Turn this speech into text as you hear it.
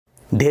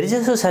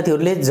धेरैजसो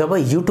साथीहरूले जब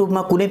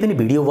युट्युबमा कुनै पनि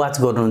भिडियो वाच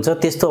गर्नुहुन्छ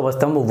त्यस्तो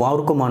अवस्थामा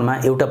उहाँहरुको मनमा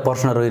एउटा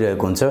प्रश्न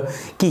रहिरहेको हुन्छ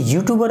कि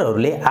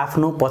युट्युबरहरूले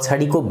आफ्नो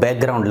पछाडीको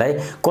ब्याकग्राउन्डलाई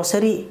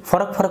कसरी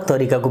फरक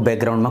तरिकाको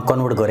ब्याकग्राउन्डमा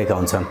कन्भर्ट गरेका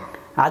हुन्छन्।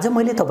 आज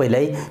मैले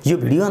तपाईलाई यो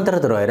भिडियो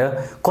अन्तर्गत रहेर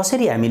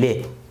कसरी हामीले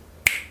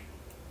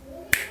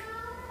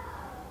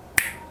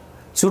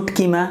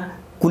चुटकीमा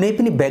कुनै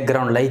पनि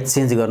ब्याकग्राउन्डलाई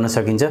चेन्ज गर्न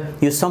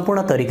सकिन्छ यो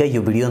सम्पूर्ण तरिका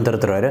यो भिडियो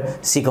अन्तर्गत रहेर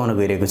सिकाउन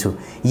गइरहेको छु।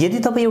 यदि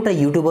तपाई एउटा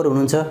युट्युबर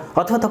हुनुहुन्छ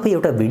अथवा तपाई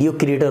एउटा भिडियो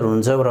क्रिएटर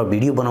हुनुहुन्छ र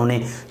भिडियो बनाउने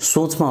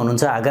सोचमा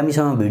हुनुहुन्छ, आगामी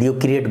समयमा भिडियो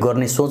क्रिएट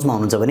गर्ने सोचमा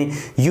हुनुहुन्छ भने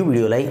यो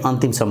भिडियोलाई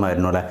अन्तिमसम्म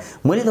हेर्नु होला।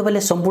 मैले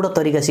तपाईलाई सम्पूर्ण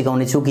तरिका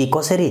सिकाउने छु कि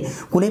कसरी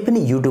कुनै पनि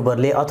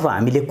युट्युबरले अथवा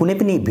हामीले कुनै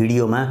पनि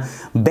भिडियोमा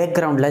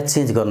ब्याकग्राउन्डलाई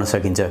चेन्ज गर्न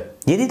सकिन्छ।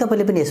 यदि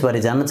तपाईले पनि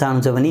यसबारे जान्न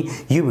चाहनुहुन्छ भने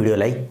यो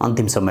भिडियोलाई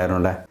अन्तिमसम्म हेर्नु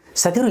होला।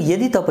 साथीहरु,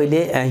 यदि तपाईले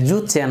यो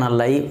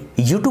च्यानललाई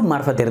युट्युब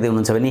मार्फत हेर्दै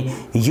हुनुहुन्छ भने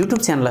युट्युब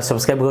च्यानललाई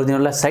सब्स्क्राइब गरिदिनु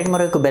होला, साइडमा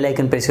रहेको बेल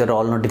आइकन प्रेस गरेर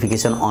अल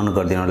नोटिफिकेसन अन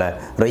गरिदिनु होला।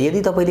 र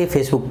यदि तपाईले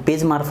फेसबुक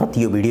पेज मार्फत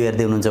यो भिडियो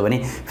हेर्दै हुनुहुन्छ भने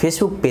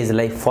फेसबुक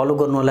पेजलाई फलो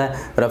गर्नु होला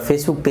र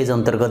फेसबुक पेज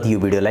अन्तर्गत यो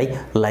भिडियोलाई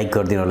लाइक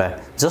गरिदिनु होला,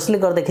 जसले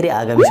गर्दाखेरि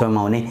आगामी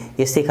समयमा आउने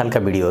यस्तै खालका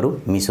भिडियोहरु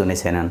मिस हुने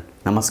छैनन्।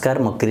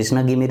 नमस्कार, म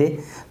कृष्ण घिमिरे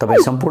तपाई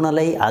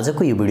सम्पूर्णलाई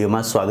आजको यो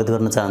भिडियोमा स्वागत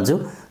गर्न चाहन्छु।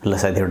 ल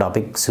साथीहरु,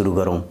 टपिक सुरु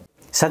गरौँ।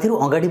 साथीहरु,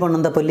 अगाडि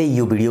बढ्नुभन्दा पहिले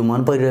यो भिडियो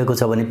मन परिरहेको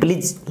छ भने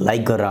प्लिज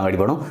लाइक गरेर अगाडि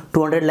बढौँ।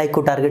 200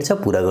 लाइकको टार्गेट छ,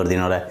 पूरा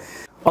गरिदिनु होला।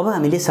 अब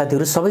हामीले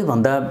साथीहरु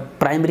सबैभन्दा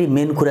प्राइमरी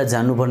मेन कुरा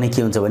जान्नुपर्ने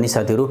के हुन्छ भने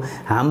साथीहरु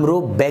हाम्रो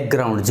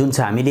ब्याकग्राउन्ड जुन छ,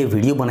 हामीले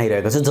भिडियो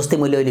बनाइरहेको छ, जस्तै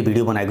मैले अहिले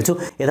भिडियो बनाएको छु,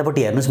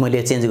 यतापट्टि हेर्नुस्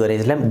मैले चेन्ज गरेँ,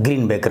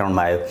 ग्रीन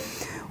ब्याकग्राउन्डमा आयो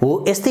हो।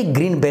 यस्तै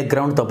ग्रीन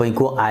ब्याकग्राउन्ड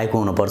तपाईको आएको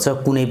हुनुपर्छ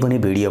कुनै पनि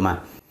भिडियोमा।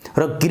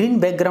 र ग्रीन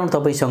ब्याकग्राउन्ड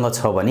तपाईसँग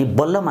छ भने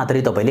बल्ल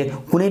मात्रै तपाईले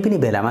कुनै पनि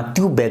बेलामा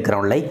त्यो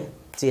ब्याकग्राउन्डलाई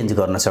चेन्ज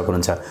गर्न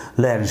सक्नुहुन्छ।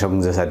 ल हेर्न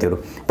सक्नुहुन्छ साथीहरु।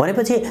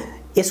 भनेपछि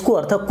यसको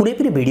अर्थ कुनै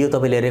पनि भिडियो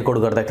तपाईले रेकर्ड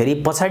गर्दाखेरि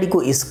पछाडीको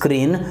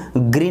स्क्रिन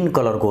ग्रीन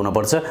कलरको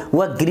हुनुपर्छ,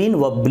 वा ग्रीन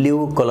वा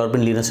ब्लू कलर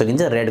पनि लिन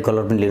सकिन्छ, रेड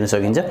कलर पनि लिन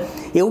सकिन्छ।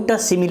 एउटा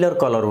सिमिलर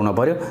कलर हुन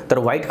पर्यो, तर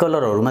व्हाइट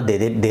कलरहरुमा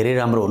धेरै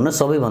राम्रो हुन्न,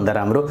 सबैभन्दा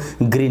राम्रो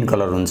ग्रीन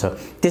कलर हुन्छ।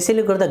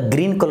 त्यसैले गर्दा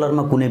ग्रीन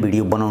कलरमा कुनै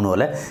भिडियो बनाउनु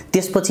होला।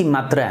 त्यसपछि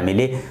मात्र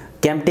हामीले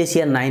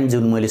क्यामटेसिया 9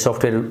 जुन मैले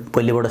सफ्टवेयर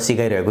पहिलेबाट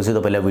सिकाइरहेको छु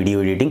तपाईलाई भिडियो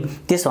एडिटिङ,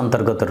 त्यस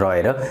अन्तर्गत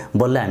रहेर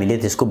बल्ल हामीले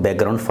त्यसको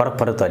ब्याकग्राउन्ड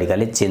फरक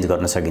तरिकाले चेन्ज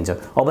गर्न सकिन्छ।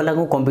 अब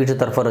लागौं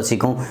कम्प्युटरतर्फ र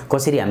सिकौं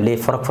कसरी हामीले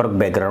फरक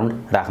ब्याकग्राउन्ड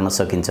राख्न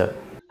सकिन्छ।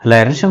 ल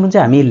हेर्न सक्नुहुन्छ,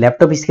 हामी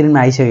ल्यापटप स्क्रिनमा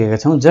आइसकेका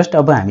छौं। जस्ट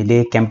अब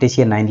हामीले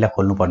क्यामटेसिया 9 लाई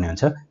खोल्नु पर्ने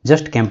हुन्छ।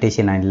 जस्ट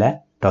क्यामटेसिया 9 लाई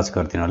टच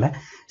गरिदिनु होला।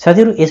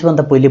 साथीहरु,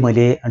 यसभन्दा पहिले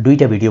मैले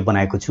दुईटा भिडियो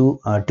बनाएको छु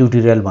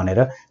ट्युटोरियल भनेर,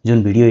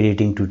 जुन भिडियो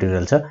एडिटिङ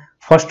ट्युटोरियल छ।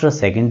 फर्स्ट र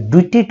सेकेन्ड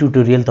दुईटै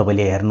ट्युटोरियल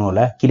तपाईले हेर्नु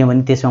होला,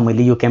 किनभने त्यसमा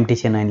मैले यो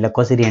क्यामटेसिया 9 लाई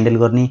कसरी ह्यान्डल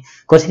गर्ने,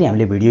 कसरी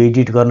हामीले भिडियो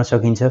एडिट गर्न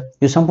सकिन्छ,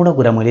 यो सम्पूर्ण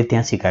कुरा मैले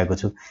त्यहाँ सिकाएको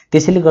छु।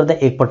 त्यसैले गर्दा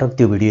एकपटक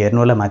त्यो भिडियो हेर्नु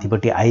होला।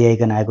 माथिपट्टि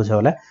आइकन आएको छ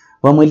होला,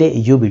 वा मैले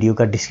यो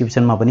भिडियोका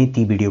डिस्क्रिप्सनमा पनि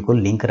ती भिडियोको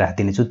लिंक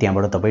राखिदिने छु,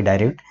 त्यहाँबाट तपाई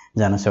डाइरेक्ट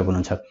जान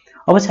सक्नुहुन्छ।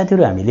 अब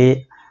साथीहरु, हामीले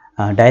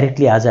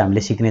डाइरेक्टली आज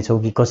हामीले सिक्ने छौं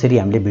कि कसरी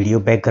हामीले भिडियो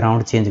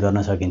ब्याकग्राउन्ड चेन्ज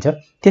गर्न सकिन्छ।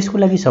 त्यसको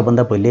लागि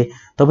सबभन्दा पहिले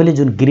तपाईले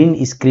जुन ग्रीन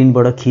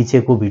स्क्रिनबाट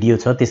खिचेको भिडियो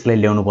छ त्यसलाई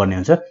ल्याउनु पर्ने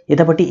हुन्छ।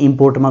 यतापट्टि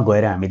इम्पोर्टमा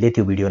गएर हामीले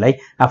त्यो भिडियोलाई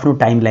आफ्नो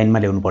टाइमलाइनमा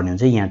ल्याउनु पर्ने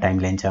हुन्छ। यहाँ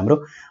टाइमलाइन छ हाम्रो।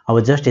 अब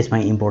जस्ट यसमा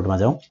इम्पोर्टमा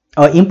जाउँ।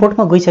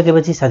 इम्पोर्टमा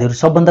गइसकेपछि साथीहरु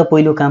सबभन्दा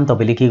पहिलो काम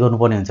तपाईले के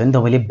गर्नुपर्ने हुन्छ भने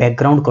तपाईले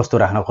ब्याकग्राउन्ड कस्तो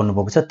राख्न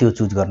खोज्नुभएको छ त्यो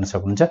चुज गर्न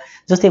सक्नुहुन्छ।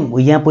 जस्तै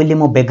यहाँ पहिले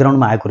म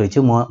ब्याकग्राउन्डमा आएको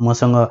रहेछु,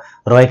 मसँग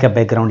रहेका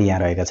ब्याकग्राउन्ड यहाँ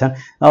रहेका छन्।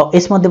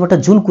 यसमध्येबाट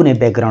जुन कुनै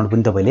ब्याकग्राउन्ड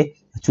पनि तपाईले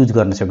चुज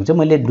गर्न सक्नुहुन्छ।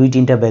 मैले दुई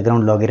तीनटा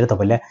ब्याकग्राउन्ड लगेर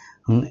तपाईलाई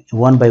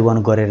 1 बाइ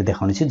 1 गरेर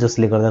देखाउने छु,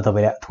 जसले गर्दा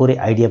तपाईलाई थोरै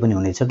आइडिया पनि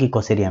हुनेछ कि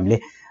कसरी हामीले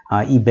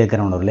यी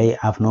ब्याकग्राउन्डहरुलाई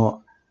आफ्नो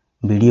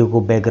भिडियोको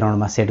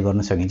ब्याकग्राउन्डमा सेट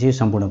गर्न सकिन्छ। यो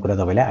सम्पूर्ण कुरा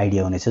तपाईलाई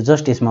आइडिया हुनेछ।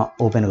 जस्ट यसमा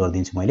ओपन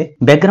गरिदिन्छु मैले।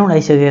 ब्याकग्राउन्ड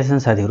आइसकेका छन्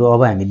साथीहरु।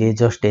 अब हामीले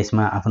जस्ट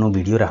यसमा आफ्नो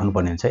भिडियो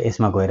राख्नुपर्ने हुन्छ।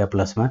 यसमा गएर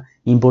प्लसमा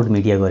इम्पोर्ट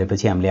मिडिया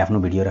गरेपछि हामीले आफ्नो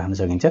भिडियो राख्न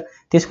सकिन्छ।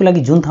 त्यसको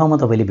लागि जुन ठाउँमा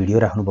तपाईले भिडियो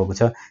राख्नु भएको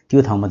छ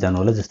त्यो ठाउँमा जानु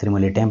होला। जस्तै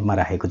मैले ट्याम्पमा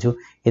राखेको छु,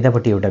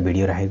 यतापट्टि एउटा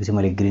भिडियो राखेको छु,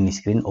 मैले ग्रीन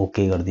स्क्रिन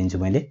ओके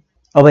गरिदिन्छु मैले।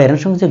 अब हेर्न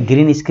सक्नुहुन्छ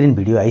ग्रीन स्क्रिन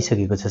भिडियो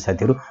आइसकेको छ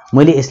साथीहरु।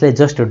 मैले यसलाई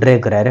जस्ट ड्र्याग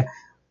गराएर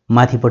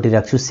माथिपट्टि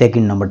राख्छु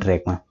सेकेन्ड नम्बर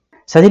ट्र्याकमा।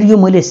 साथीहरु, यो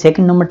मैले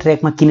सेकेन्ड नम्बर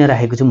ट्र्याकमा किन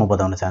राखेको छु म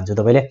बताउन चाहन्छु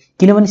तपाईलाई।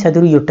 किनभने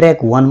साथीहरु यो ट्र्याक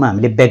 1 मा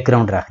हामीले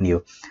ब्याकग्राउन्ड राख्ने हो,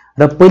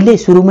 र पहिले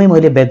सुरुमै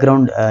मैले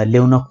ब्याकग्राउन्ड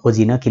ल्याउन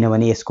खोजिन,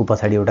 किनभने यसको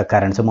पछाडी एउटा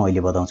कारण छ, म अहिले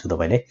बताउँछु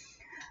तपाईलाई।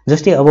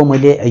 जस्तै अब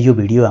मैले यो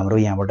भिडियो हाम्रो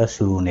यहाँबाट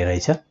सुरु हुने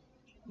रहेछ।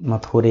 म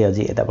थोरै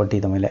अझै यतापट्टि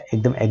तपाईलाई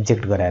एकदम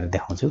एक्ज्याक्ट गराएर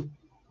देखाउँछु।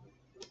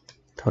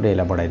 थोरै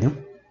यसलाई बढाइदिउँ।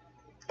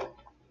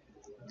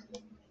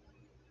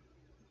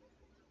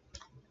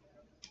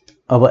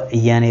 अब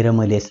यहाँनिर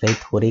मैले यसलाई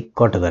थोरै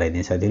कट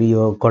गराइदिएँ साथीहरु।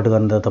 यो कट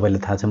गर्न त तपाईलाई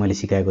थाहा छ, मैले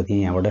सिकाएको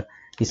थिएँ।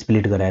 यहाँबाट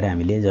स्प्लिट गराएर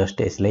हामीले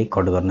जस्ट यसलाई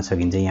कट गर्न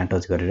सकिन्छ। यहाँ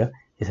टच गरेर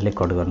यसलाई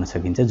कट गर्न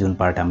सकिन्छ, जुन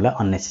पार्ट हामीलाई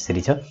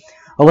अननेसेसरी छ।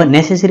 अब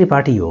नेसेसरी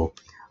पार्ट यो हो।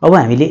 अब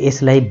हामीले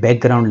यसलाई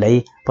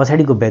ब्याकग्राउन्डलाई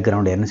पछाडीको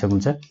ब्याकग्राउन्ड हेर्न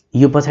सक्नुहुन्छ।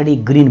 यो पछाडी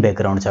ग्रीन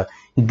ब्याकग्राउन्ड छ।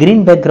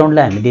 ग्रीन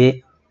ब्याकग्राउन्डलाई हामीले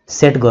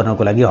सेट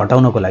गर्नको लागि,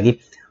 हटाउनको लागि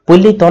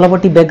पहिले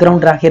तलपट्टि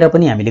ब्याकग्राउन्ड राखेर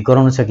पनि हामीले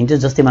गराउन सकिन्छ।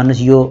 जस्तै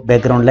मान्नुस् यो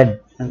ब्याकग्राउन्डलाई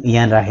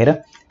यहाँ राखेर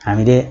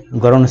हामीले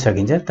गराउन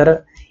सकिन्छ। तर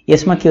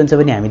यसमा के हुन्छ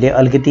भने हामीले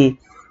अलिकति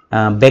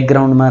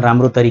ब्याकग्राउन्डमा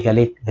राम्रो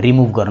तरिकाले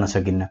रिमुभ गर्न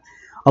सकिन्न।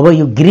 अब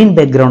यो ग्रीन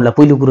ब्याकग्राउन्डलाई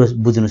पहिलो कुरो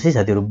बुझ्नुस् है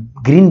साथीहरु,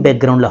 ग्रीन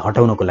ब्याकग्राउन्डलाई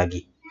हटाउनको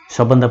लागि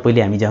सबभन्दा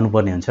पहिले हामी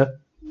जानुपर्ने हुन्छ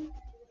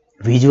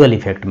भिजुअल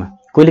इफेक्टमा।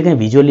 कहिलेकाहीँ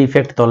भिजुअल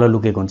इफेक्ट तल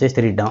लुकेको हुन्छ,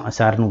 यसरी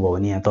सार्नु भयो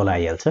भने यहाँ तल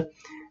आइहाल्छ।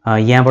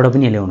 यहाँबाट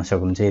पनि ल्याउन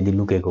सक्नुहुन्छ यदि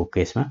लुकेको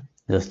केसमा,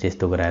 जस्ट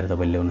यस्तो गराएर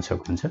तपाईले ल्याउन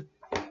सक्नुहुन्छ।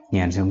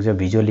 यहाँ हेर्न सक्नुहुन्छ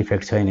भिजुअल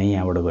इफेक्ट छैन,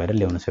 यहाँबाट गएर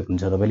ल्याउन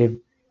सक्नुहुन्छ तपाईले।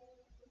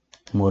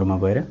 मोरमा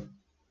गएर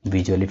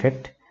भिजुअल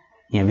इफेक्ट,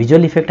 यहाँ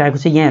भिजुअल इफेक्ट आएको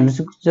छ, यहाँ हेर्न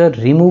सक्नुहुन्छ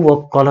रिमुभ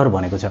अफ कलर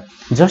भनेको छ।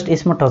 जस्ट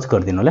यसमा टच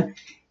गरिदिनु होला।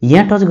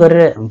 यहाँ टच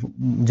गरेर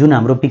जुन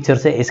हाम्रो पिक्चर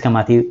छ यसका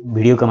माथि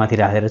भिडियोका माथि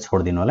राखेर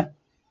छोड्दिनु होला।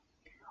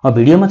 अब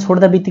भिडियोमा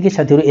छोड्दा बित्तिकै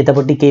साथीहरु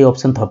यतापट्टि केही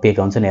अप्सन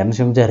थपिएका हुन्छन्। हेर्न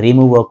सक्नुहुन्छ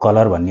रिमुभ अ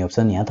कलर भन्ने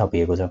अप्सन यहाँ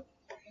थपिएको छ।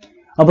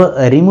 अब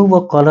रिमुभ अ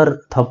कलर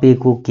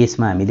थपिएको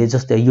केसमा हामीले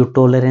जस्तै यो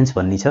टोलरेन्स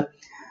भन्ने छ,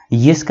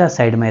 यसका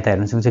साइडमा यता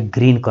हेर्न सक्नुहुन्छ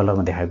ग्रीन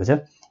कलरमा देखाएको छ,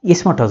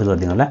 यसमा टच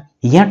गरिदिनु होला।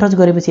 यहाँ टच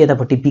गरेपछि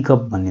यतापट्टि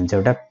पिकअप भन्ने हुन्छ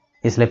एउटा,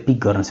 यसलाई पिक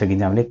गर्न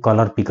सकिन्छ हामीले,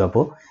 कलर पिकअप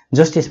हो।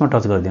 जस्ट यसमा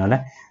टच गरिदिनु होला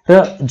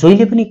र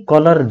जहिले पनि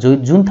कलर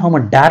जुन ठाउँमा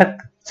डार्क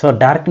छ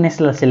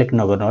डार्कनेसलाई सिलेक्ट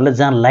नगर्नु होला,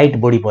 जहाँ लाइट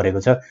बढी परेको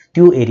छ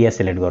त्यो एरिया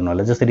सिलेक्ट गर्नु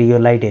होला। जसरी यो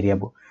लाइट एरिया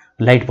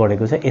लाइट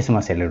परेको छ यसमा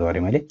सिलेक्ट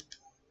गरेँ मैले।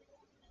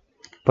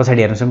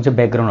 पछाडि हेर्न सक्नुहुन्छ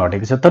ब्याकग्राउन्ड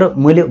हटेको छ, तर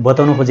मैले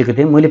बताउन खोजेको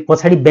थिएँ मैले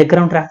पछाडि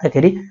ब्याकग्राउन्ड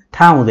राख्दाखेरि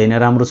थाहा हुँदैन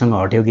राम्रोसँग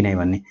हट्यो कि नै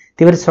भन्ने।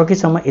 त्यही भएर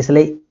सकेसम्म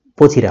यसलाई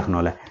पछि राख्नु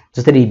होला।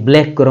 जसरी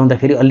ब्ल्याक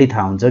गराउँदाखेरि अलि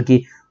थाहा हुन्छ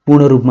कि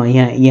पूर्ण रूपमा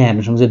यहाँ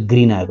हेर्न सक्नुहुन्छ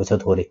ग्रीन आएको छ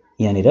थोरै,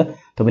 यहाँनिर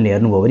तपाईले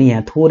हेर्नुभयो भने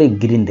यहाँ थोरै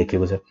ग्रीन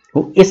देखेको छ। हो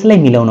यसलाई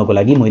मिलाउनको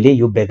लागि मैले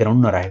यो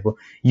ब्याकग्राउन्ड नराखेको,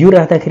 यो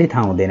राख्दाखेरि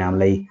थाहा हुँदैन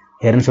हामीलाई।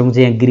 हेर्न सक्नुहुन्छ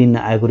यहाँ ग्रीन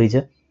आएको रहेछ।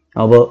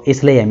 अब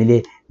यसलाई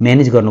हामीले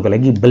म्यानेज गर्नको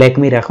लागि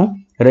ब्ल्याकमै राखौं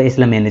र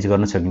यसलाई म्यानेज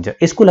गर्न सकिन्छ।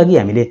 यसको लागि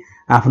हामीले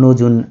आफ्नो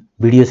जुन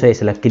भिडियो छ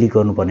यसलाई क्लिक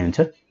गर्नुपर्ने हुन्छ।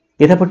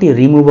 यतापट्टि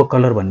रिमुभ अ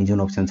कलर भन्ने जुन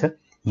अप्सन छ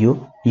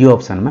यो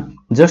अप्सनमा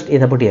जस्ट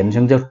यतापट्टि हेर्न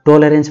सक्नुहुन्छ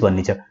टोलरेन्स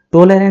भन्ने छ,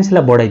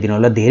 टोलरेन्सलाई बढाइदिनु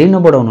होला, धेरै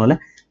नबढाउनु होला,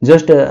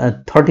 जस्ट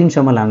 13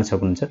 सम्म लान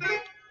सक्नुहुन्छ।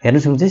 हेर्न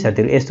सक्नुहुन्छ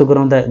साथीहरु यस्तो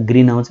गराउँदा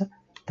ग्रीन आउँछ,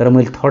 तर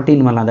मैले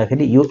 13 मा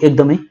लाँदाखेरि यो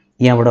एकदमै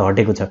यहाँबाट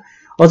हटेको छ।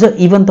 अझ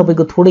इभन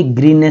तपाईको थोरै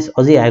ग्रीननेस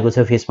अझै आएको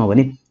छ फेसमा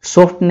भने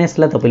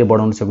सफ्टनेसलाई तपाईले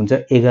बढाउन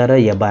सक्नुहुन्छ, 11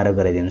 या 12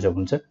 गराइदिन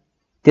सक्नुहुन्छ।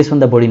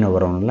 त्यसभन्दा बढी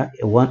नगराउनु होला,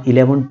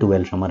 11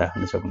 12 सम्म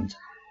राख्न सक्नुहुन्छ।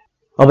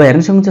 अब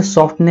हेर्न सक्नुहुन्छ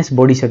सफ्टनेस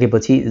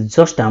बढिसकेपछि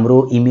जस्ट हाम्रो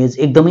इमेज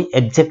एकदमै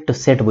एक्ज्याक्ट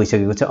सेट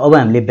भइसकेको छ। अब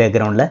हामीले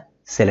ब्याकग्राउन्डलाई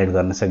सिलेक्ट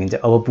गर्न सकिन्छ।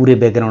 अब पुरै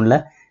ब्याकग्राउन्डलाई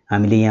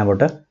हामीले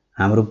यहाँबाट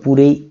हाम्रो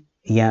पुरै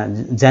यहाँ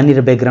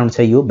जहाँनिर ब्याकग्राउन्ड छ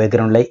यो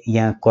ब्याकग्राउन्डलाई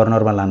यहाँ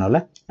कर्नरमा लानु होला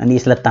अनि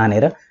यसलाई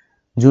तानेर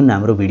जुन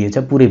हाम्रो भिडियो छ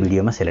पुरै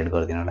भिडियोमा सिलेक्ट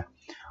गरिदिनु होला।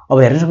 अब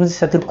हेर्न सक्नुहुन्छ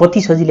साथीहरु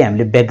कति सजिलै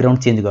हामीले ब्याकग्राउन्ड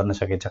चेन्ज गर्न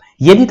सकिन्छ।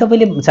 यदि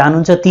तपाईले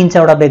चाहनुहुन्छ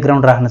 3-4वटा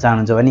ब्याकग्राउन्ड राख्न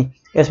चाहनुहुन्छ भने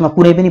यसमा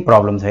कुनै पनि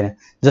प्रब्लम छैन।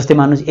 जस्तै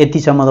मान्नुस्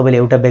यतिसम्म तपाईले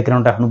एउटा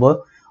ब्याकग्राउन्ड राख्नुभयो,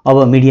 अब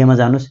मिडियामा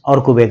जानुस्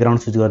अर्को ब्याकग्राउन्ड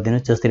चुज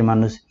गरिदिनुस्। जस्तै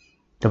मान्नुस्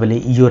तपाईले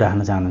यो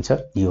राख्न चाहनुहुन्छ,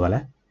 यो वाला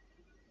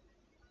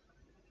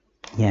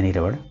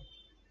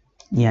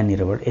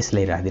यहाँनिरबाट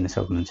यसलाई राख्दिन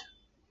सक्नुहुन्छ।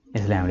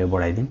 यसलाई हामीले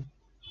बढाइदिउँ।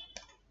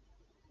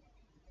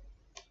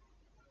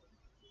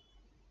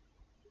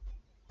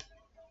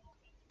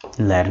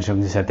 ल हेर्न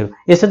सक्नुहुन्छ साथीहरु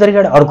यस्तो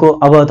तरिकाले अर्को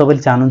अब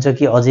तपाईले चाहनुहुन्छ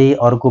कि अझै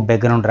अर्को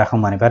ब्याकग्राउन्ड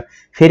राखौं भनेर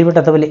फेरिबाट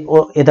तपाईले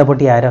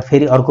यतापट्टि आएर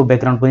फेरि अर्को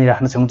ब्याकग्राउन्ड पनि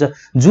राख्न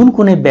सक्नुहुन्छ। जुन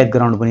कुनै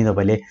ब्याकग्राउन्ड पनि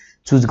तपाईले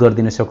चुज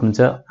गरिदिन सक्नुहुन्छ।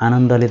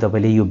 आनन्दले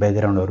तपाईले यो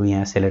ब्याकग्राउन्डहरु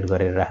यहाँ सिलेक्ट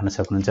गरेर राख्न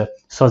सक्नुहुन्छ।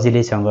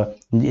 सजिलैसँग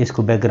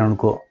यसको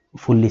ब्याकग्राउन्डको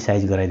फुल्ली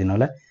साइज गराइदिनु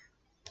होला।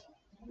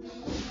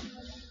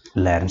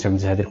 ल हेर्न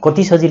सक्नुहुन्छ साथीहरु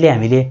कति सजिलै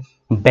हामीले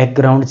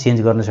ब्याकग्राउन्ड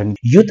चेन्ज गर्न सकिन्छ।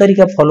 यो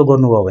तरिका फलो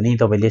गर्नुभयो भने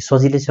तपाईले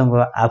सजिलैसँग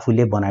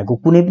आफूले बनाएको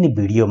कुनै पनि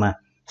भिडियोमा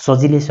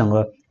सजिलैसँग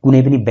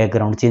कुनै पनि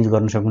ब्याकग्राउन्ड चेन्ज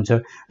गर्न सक्नुहुन्छ।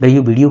 र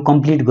यो भिडियो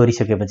कम्प्लिट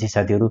गरिसकेपछि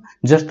साथीहरु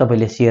जस्ट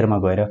तपाईले शेयरमा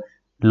गएर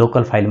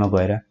लोकल फाइलमा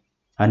गएर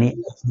अनि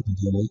आफ्नो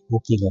भिडियोलाई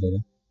ओके गरेर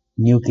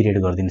न्यू क्रिएट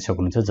गरिदिन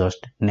सक्नुहुन्छ।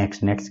 जस्ट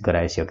नेक्स्ट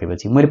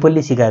गराइसकेपछि मैले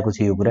पहिले सिकाएको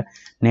छु यो कुरा,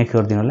 नेक्स्ट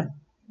गरिदिनु होला।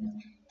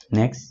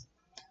 नेक्स्ट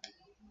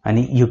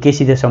अनि यो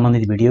केसित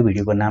सम्बन्धित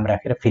भिडियोको नाम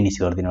राखेर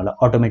फिनिश गरिदिनु होला।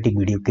 अटोमेटिक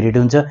भिडियो क्रिएट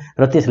हुन्छ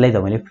र त्यसलाई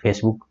तपाईले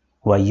फेसबुक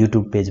वा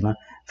युट्युब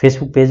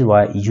पेज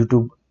वा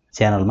युट्युब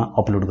च्यानलमा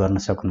अपलोड गर्न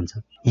सक्नुहुन्छ।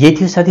 यही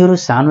थियो साथीहरु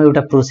सानो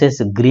एउटा प्रोसेस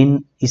ग्रीन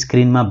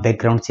स्क्रिनमा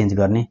ब्याकग्राउन्ड चेन्ज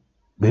गर्ने।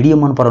 भिडियो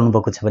मन पराउनु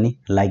भएको छ भने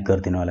लाइक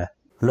गरिदिनु होला।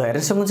 ल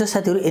हेर्न सक्नुहुन्छ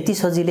साथीहरु यति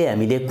सजिलै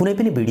हामीले कुनै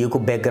पनि भिडियोको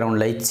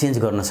ब्याकग्राउन्डलाई चेन्ज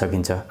गर्न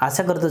सकिन्छ।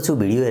 आशा गर्दछु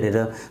भिडियो हेरेर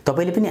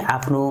तपाईले पनि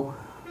आफ्नो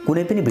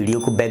कुनै पनि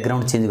भिडियोको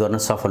ब्याकग्राउन्ड चेन्ज गर्न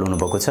सफल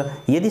हुनुभएको छ।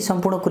 यदि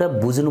सम्पूर्ण कुरा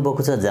बुझ्नु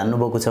भएको छ जान्नु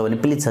भएको छ भने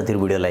प्लिज साथीहरु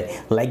भिडियोलाई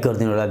लाइक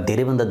गरिदिनु होला।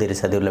 धेरै भन्दा धेरै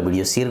साथीहरुलाई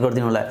भिडियो शेयर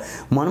गरिदिनु होला।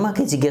 मनमा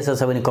केही जिज्ञासा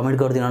छ भने कमेन्ट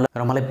गरिदिनु होला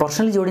र मलाई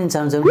पर्सनली जोडिन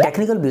चाहनुहुन्छ भने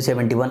टेक्निकल भ्यू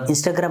 71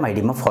 इन्स्टाग्राम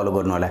आईडी मा फलो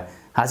गर्नु होला।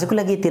 आजको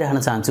लागि यति राख्न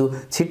चाहन्छु।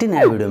 छिट्टै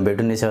नयाँ भिडियोमा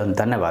भेट्ने छ।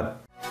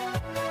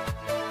 धन्यवाद।